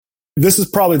This is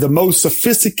probably the most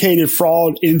sophisticated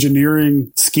fraud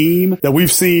engineering scheme that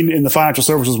we've seen in the financial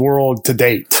services world to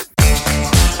date.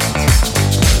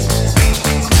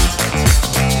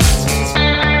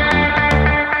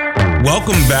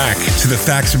 Welcome back to the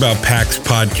Facts About PACS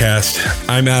podcast.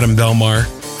 I'm Adam Belmar,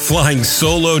 flying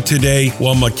solo today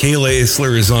while Michaela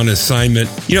Isler is on assignment.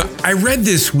 I read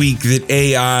this week that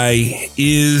AI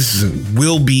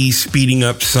will be speeding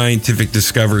up scientific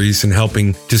discoveries and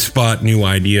helping to spot new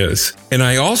ideas. And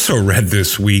I also read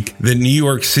this week that New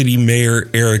York City Mayor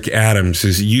Eric Adams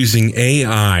is using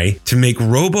AI to make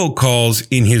robocalls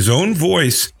in his own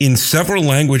voice in several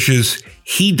languages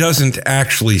he doesn't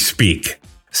actually speak.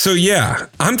 So yeah,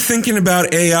 I'm thinking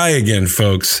about AI again,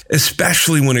 folks,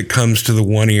 especially when it comes to the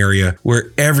one area where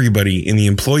everybody in the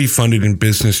employee-funded and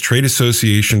business trade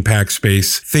association PAC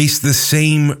space face the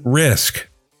same risk: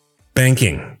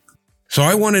 banking. So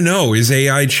I want to know, is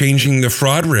AI changing the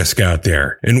fraud risk out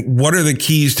there? And what are the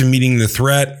keys to meeting the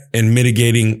threat and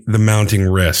mitigating the mounting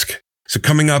risk? So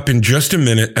coming up in just a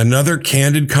minute, another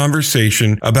candid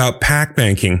conversation about PAC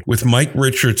banking with Mike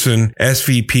Richardson,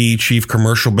 SVP, Chief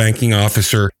Commercial Banking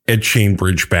Officer at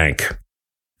Chainbridge Bank.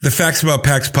 The Facts About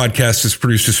PACS podcast is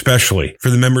produced especially for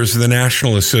the members of the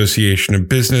National Association of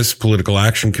Business Political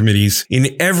Action Committees.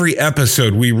 In every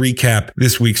episode, we recap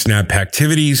this week's NAB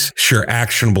activities, share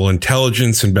actionable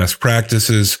intelligence and best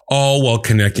practices, all while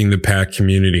connecting the PAC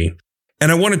community.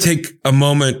 And I want to take a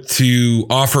moment to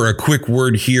offer a quick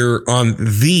word here on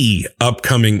the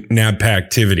upcoming NAB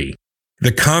activity.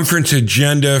 The conference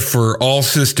agenda for All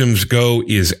Systems Go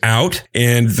is out,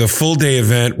 and the full day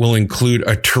event will include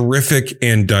a terrific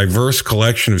and diverse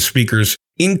collection of speakers,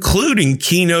 including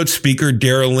keynote speaker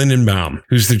Darrah Lindenbaum,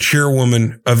 who's the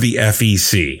chairwoman of the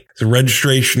FEC. The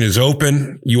registration is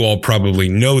open. You all probably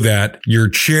know that. Your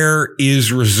chair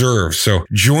is reserved. So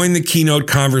join the keynote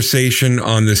conversation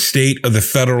on the state of the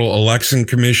Federal Election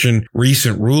Commission,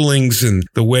 recent rulings, and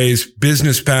the ways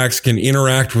business PACs can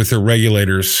interact with their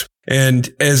regulators.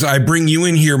 And as I bring you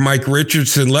in here, Mike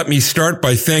Richardson, let me start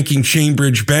by thanking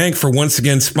Chainbridge Bank for once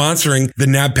again sponsoring the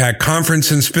NABPAC conference,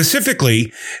 and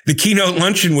specifically the keynote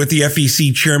luncheon with the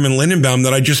FEC Chairman Lindenbaum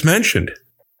that I just mentioned.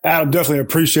 Adam, definitely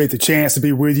appreciate the chance to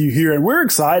be with you here. And we're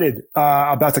excited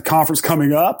about the conference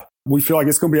coming up. We feel like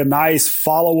it's going to be a nice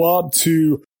follow-up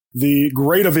to the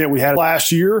great event we had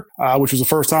last year, which was the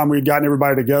first time we'd gotten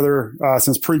everybody together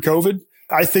since pre-COVID.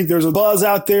 I think there's a buzz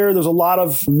out there. There's a lot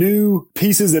of new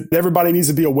pieces that everybody needs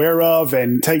to be aware of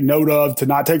and take note of, to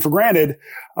not take for granted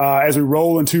as we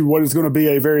roll into what is going to be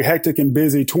a very hectic and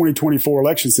busy 2024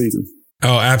 election season.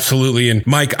 Oh, absolutely. And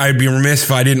Mike, I'd be remiss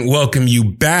if I didn't welcome you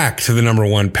back to the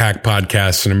 #1 PAC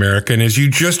podcast in America. And as you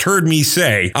just heard me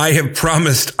say, I have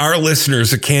promised our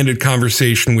listeners a candid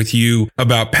conversation with you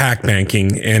about PAC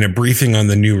banking and a briefing on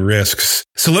the new risks.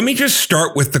 So let me just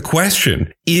start with the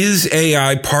question: is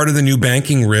AI part of the new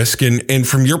banking risk? And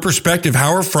from your perspective,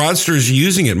 how are fraudsters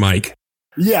using it, Mike?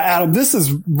 Yeah, Adam, this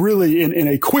is really in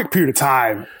a quick period of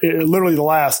time, literally the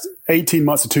last 18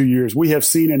 months to 2 years, we have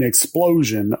seen an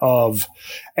explosion of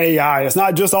AI. It's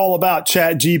not just all about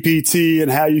ChatGPT and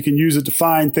how you can use it to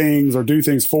find things or do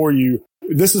things for you.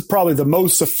 This is probably the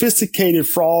most sophisticated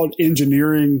fraud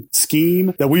engineering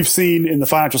scheme that we've seen in the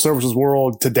financial services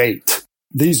world to date.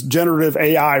 These generative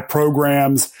AI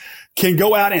programs can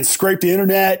go out and scrape the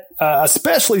internet,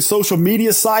 especially social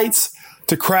media sites,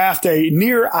 to craft a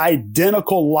near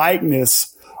identical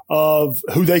likeness of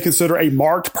who they consider a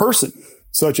marked person,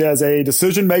 such as a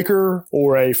decision maker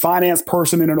or a finance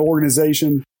person in an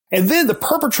organization. And then the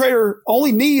perpetrator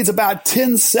only needs about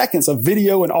 10 seconds of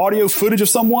video and audio footage of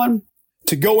someone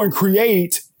to go and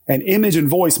create an image and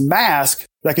voice mask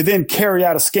that could then carry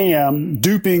out a scam,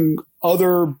 duping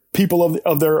other people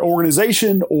of their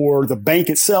organization or the bank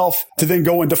itself to then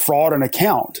go and defraud an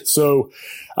account. So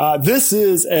this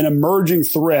is an emerging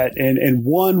threat and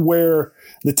one where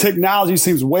the technology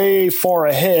seems way far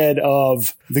ahead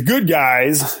of the good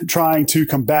guys trying to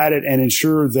combat it and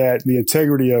ensure that the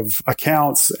integrity of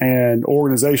accounts and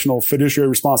organizational fiduciary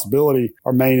responsibility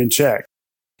are maintained in check.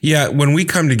 Yeah, when we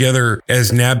come together as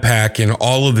NABPAC in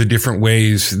all of the different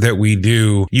ways that we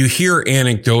do, you hear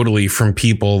anecdotally from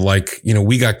people like,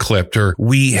 we got clipped or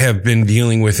we have been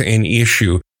dealing with an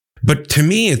issue. But to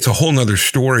me, it's a whole nother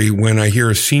story when I hear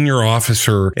a senior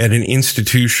officer at an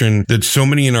institution that so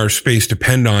many in our space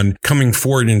depend on coming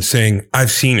forward and saying, I've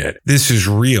seen it. This is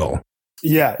real.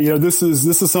 Yeah. This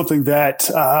is something that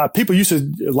people used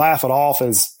to laugh it off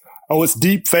as, oh, it's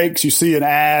deep fakes you see in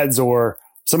ads or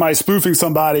somebody spoofing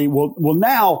somebody. Well,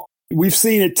 now we've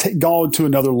seen it gone to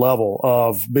another level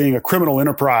of being a criminal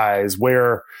enterprise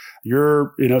where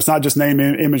it's not just name,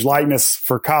 image, likeness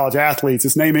for college athletes.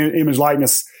 It's name, image,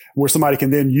 likeness where somebody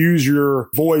can then use your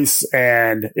voice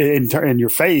and your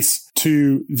face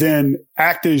to then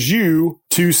act as you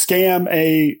to scam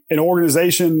an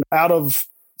organization out of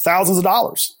thousands of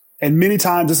dollars. And many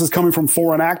times this is coming from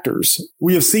foreign actors.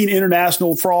 We have seen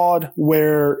international fraud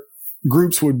where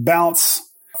groups would bounce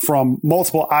from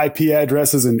multiple IP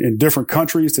addresses in different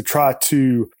countries to try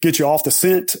to get you off the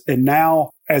scent. And now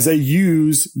as they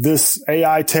use this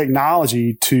AI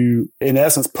technology to, in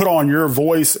essence, put on your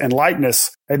voice and likeness,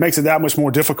 it makes it that much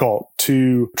more difficult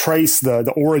to trace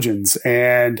the origins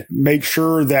and make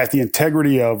sure that the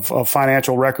integrity of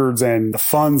financial records and the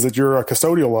funds that you're a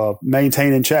custodial of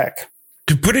maintain in check.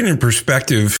 To put it in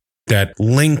perspective, that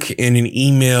link in an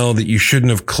email that you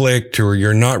shouldn't have clicked or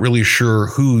you're not really sure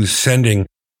who's sending.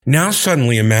 Now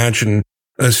suddenly imagine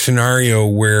a scenario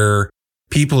where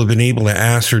people have been able to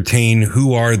ascertain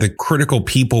who are the critical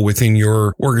people within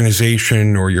your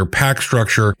organization or your PAC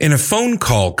structure, and a phone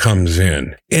call comes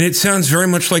in. And it sounds very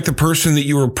much like the person that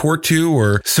you report to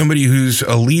or somebody who's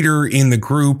a leader in the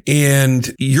group,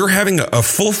 and you're having a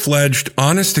full-fledged,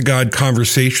 honest-to-God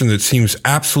conversation that seems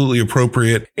absolutely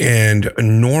appropriate and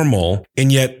normal,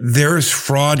 and yet there's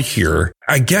fraud here.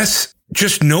 I guess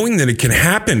just knowing that it can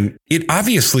happen, it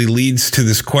obviously leads to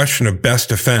this question of best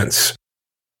defense.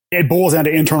 It boils down to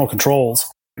internal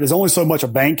controls. There's only so much a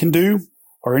bank can do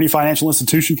or any financial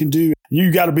institution can do.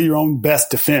 You got to be your own best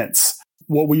defense.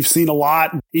 What we've seen a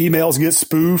lot, emails get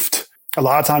spoofed. A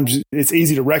lot of times it's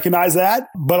easy to recognize that,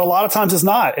 but a lot of times it's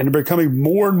not. And they're becoming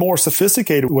more and more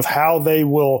sophisticated with how they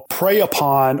will prey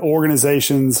upon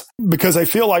organizations because they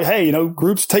feel like, hey,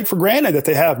 groups take for granted that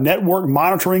they have network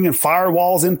monitoring and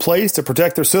firewalls in place to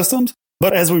protect their systems.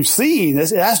 But as we've seen,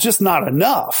 that's just not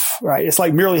enough, right? It's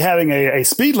like merely having a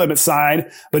speed limit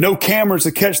sign, but no cameras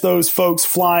to catch those folks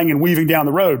flying and weaving down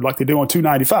the road like they do on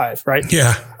 295, right?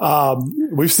 Yeah.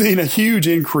 We've seen a huge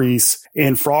increase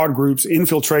in fraud groups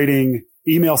infiltrating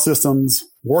email systems,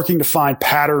 working to find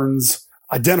patterns,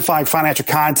 identifying financial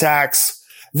contacts,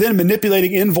 then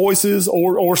manipulating invoices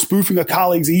or spoofing a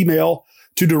colleague's email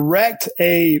to direct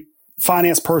a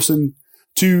finance person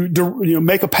to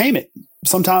make a payment.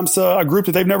 Sometimes a group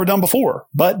that they've never done before.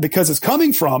 But because it's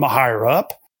coming from a higher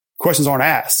up, questions aren't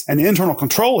asked. And the internal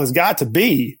control has got to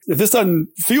be, if this doesn't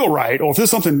feel right, or if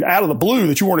there's something out of the blue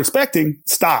that you weren't expecting,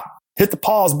 stop. Hit the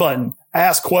pause button.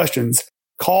 Ask questions.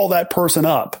 Call that person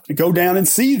up. Go down and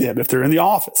see them if they're in the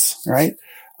office, right?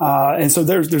 And so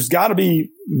there's got to be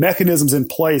mechanisms in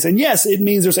place. And yes, it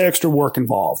means there's extra work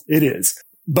involved. It is.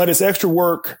 But it's extra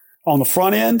work on the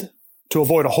front end to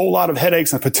avoid a whole lot of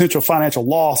headaches and potential financial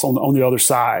loss on the other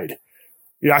side.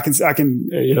 I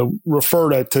can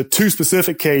refer to two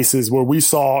specific cases where we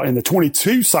saw in the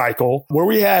 22 cycle where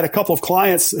we had a couple of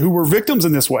clients who were victims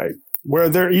in this way, where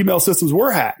their email systems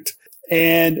were hacked.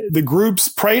 And the groups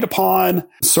preyed upon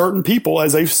certain people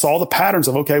as they saw the patterns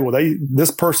of, okay, well,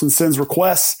 this person sends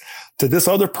requests to this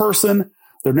other person.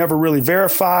 They're never really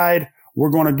verified. We're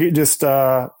going to just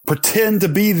pretend to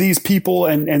be these people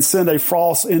and send a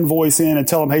false invoice in and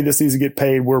tell them, hey, this needs to get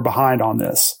paid. We're behind on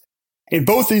this. In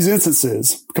both these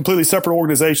instances, completely separate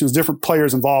organizations, different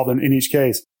players involved in each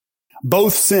case,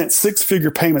 both sent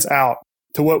six-figure payments out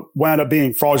to what wound up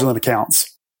being fraudulent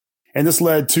accounts. And this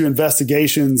led to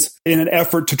investigations in an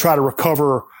effort to try to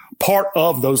recover part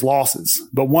of those losses.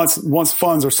 But once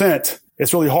funds are sent,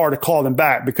 it's really hard to call them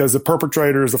back because the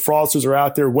perpetrators, the fraudsters are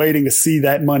out there waiting to see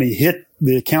that money hit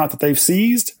the account that they've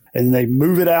seized, and they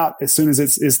move it out as soon as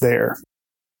it's there.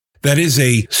 That is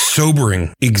a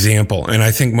sobering example. And I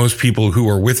think most people who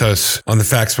are with us on the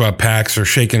Facts About PACs are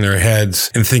shaking their heads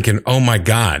and thinking, oh my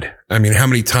God. I mean, how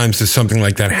many times does something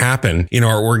like that happen in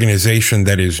our organization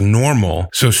that is normal?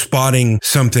 So spotting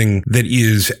something that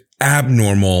is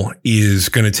abnormal is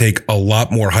going to take a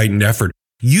lot more heightened effort.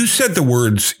 You said the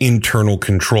words internal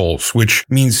controls, which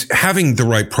means having the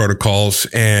right protocols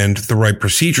and the right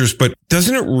procedures, but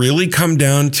doesn't it really come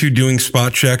down to doing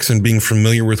spot checks and being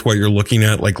familiar with what you're looking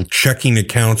at, like checking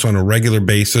accounts on a regular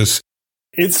basis?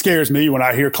 It scares me when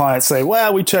I hear clients say,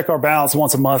 well, we check our balance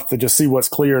once a month to just see what's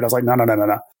cleared. I was like, no.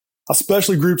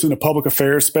 Especially groups in the public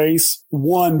affairs space.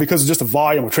 One, because of just the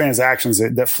volume of transactions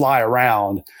that fly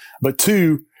around. But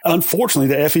two,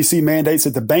 unfortunately, the FEC mandates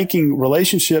that the banking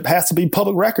relationship has to be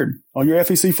public record on your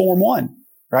FEC Form 1,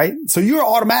 right? So you're an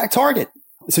automatic target.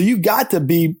 So you've got to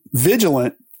be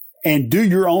vigilant and do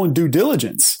your own due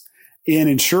diligence in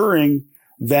ensuring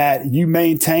that you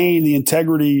maintain the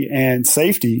integrity and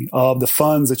safety of the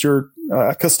funds that you're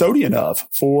a custodian of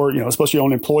for, especially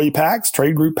on employee PACs,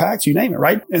 trade group PACs, you name it,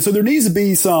 right? And so there needs to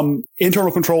be some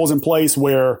internal controls in place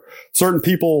where certain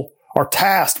people are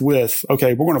tasked with,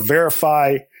 okay, we're going to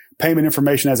verify payment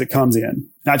information as it comes in,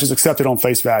 not just accept it on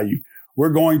face value.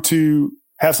 We're going to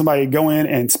have somebody go in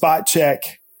and spot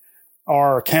check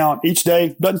our account each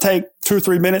day. Doesn't take 2 or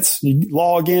 3 minutes. You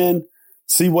log in,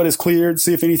 see what is cleared,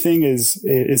 see if anything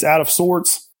is out of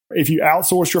sorts. If you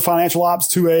outsource your financial ops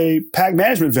to a PAC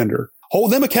management vendor,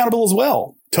 hold them accountable as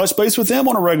well. Touch base with them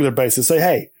on a regular basis. Say,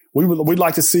 hey, we'd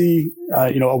like to see,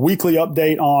 a weekly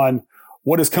update on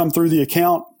what has come through the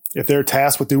account if they're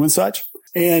tasked with doing such.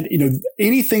 And,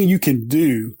 anything you can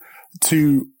do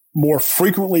to more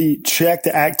frequently check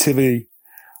the activity,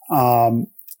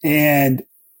 and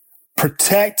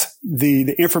protect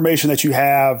the information that you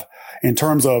have in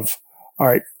terms of, all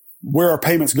right, where are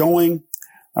payments going?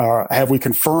 Have we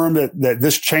confirmed that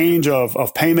this change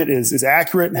of payment is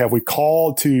accurate? Have we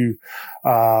called to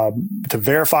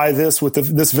verify this with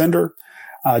this vendor?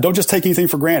 Don't just take anything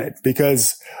for granted,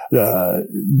 because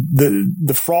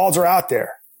the frauds are out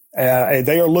there.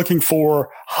 They are looking for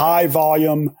high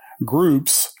volume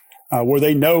groups where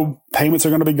they know payments are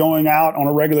going to be going out on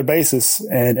a regular basis,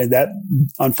 and that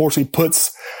unfortunately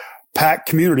puts PAC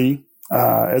community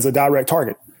as a direct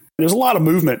target. There's a lot of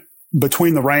movement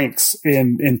between the ranks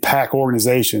in PAC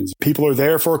organizations. People are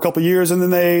there for a couple of years and then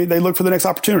they look for the next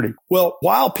opportunity. Well,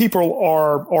 while people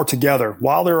are together,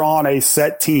 while they're on a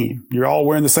set team, you're all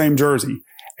wearing the same jersey,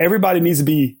 everybody needs to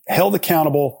be held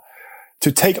accountable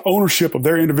to take ownership of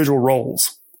their individual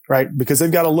roles, right? Because they've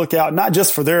got to look out not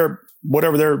just for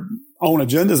whatever their own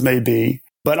agendas may be,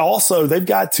 but also they've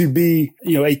got to be,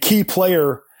 a key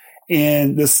player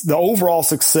in the overall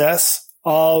success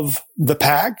of the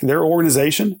PAC, their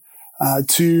organization,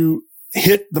 to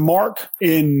hit the mark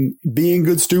in being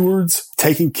good stewards,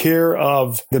 taking care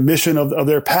of the mission of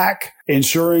their PAC,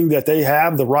 ensuring that they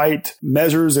have the right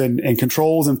measures and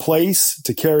controls in place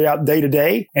to carry out day to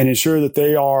day, and ensure that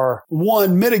they are,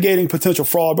 one, mitigating potential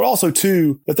fraud, but also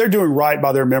two, that they're doing right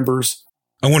by their members.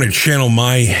 I want to channel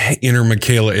my inner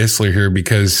Michaela Isler here,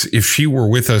 because if she were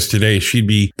with us today, she'd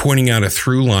be pointing out a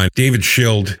through line. David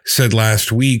Schild said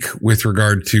last week with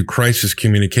regard to crisis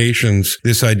communications,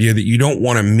 this idea that you don't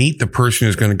want to meet the person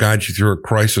who's going to guide you through a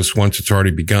crisis once it's already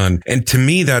begun. And to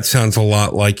me, that sounds a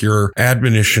lot like your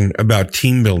admonition about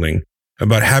team building,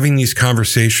 about having these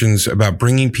conversations, about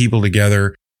bringing people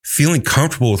together, feeling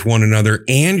comfortable with one another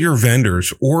and your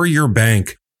vendors or your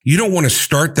bank. You don't want to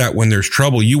start that when there's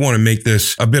trouble. You want to make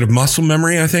this a bit of muscle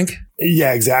memory, I think.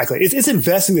 Yeah, exactly. It's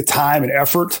investing the time and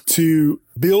effort to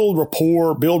build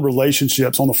rapport, build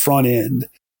relationships on the front end.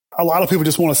 A lot of people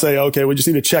just want to say, okay, we just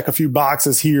need to check a few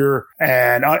boxes here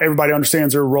and everybody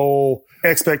understands their role.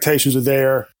 Expectations are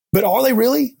there. But are they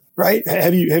really? Right?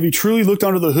 Have you truly looked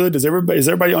under the hood? Does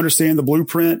everybody understand the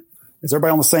blueprint? Is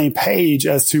everybody on the same page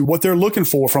as to what they're looking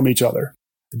for from each other?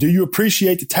 Do you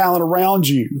appreciate the talent around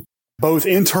you, both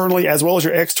internally as well as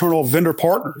your external vendor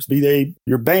partners, be they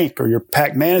your bank or your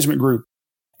PAC management group?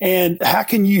 And how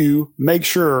can you make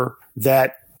sure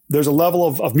that there's a level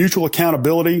of mutual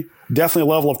accountability,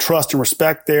 definitely a level of trust and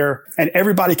respect there, and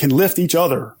everybody can lift each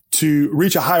other to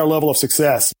reach a higher level of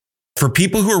success? For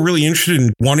people who are really interested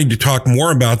in wanting to talk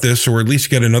more about this, or at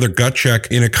least get another gut check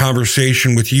in a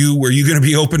conversation with you, are you going to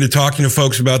be open to talking to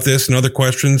folks about this and other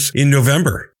questions in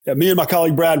November? Yeah, me and my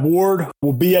colleague Brad Ward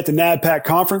will be at the NABPAC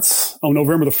conference on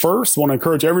November the 1st. I want to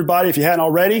encourage everybody, if you hadn't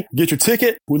already, get your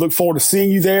ticket. We look forward to seeing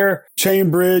you there.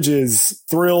 Chainbridge is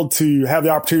thrilled to have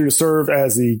the opportunity to serve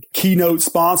as the keynote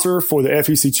sponsor for the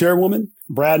FEC chairwoman.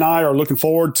 Brad and I are looking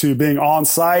forward to being on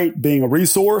site, being a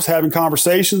resource, having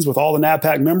conversations with all the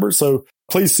NABPAC members. So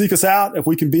please seek us out if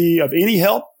we can be of any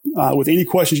help with any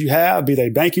questions you have, be they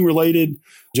banking related,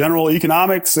 general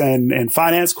economics and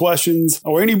finance questions,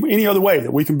 or any other way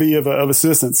that we can be of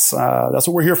assistance. That's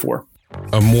what we're here for.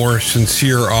 A more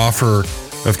sincere offer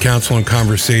of counsel and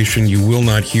conversation you will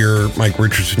not hear. Mike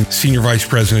Richardson, Senior Vice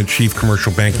President, Chief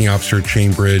Commercial Banking Officer at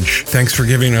Chainbridge. Thanks for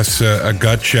giving us a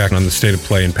gut check on the state of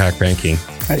play in PAC banking.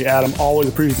 Hey, Adam, always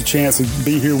appreciate the chance to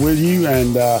be here with you,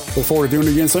 and look forward to doing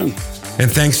it again soon. And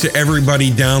thanks to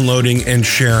everybody downloading and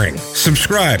sharing.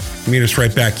 Subscribe. Meet us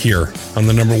right back here on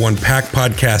the #1 PAC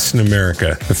podcast in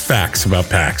America, The Facts About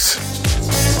PACs.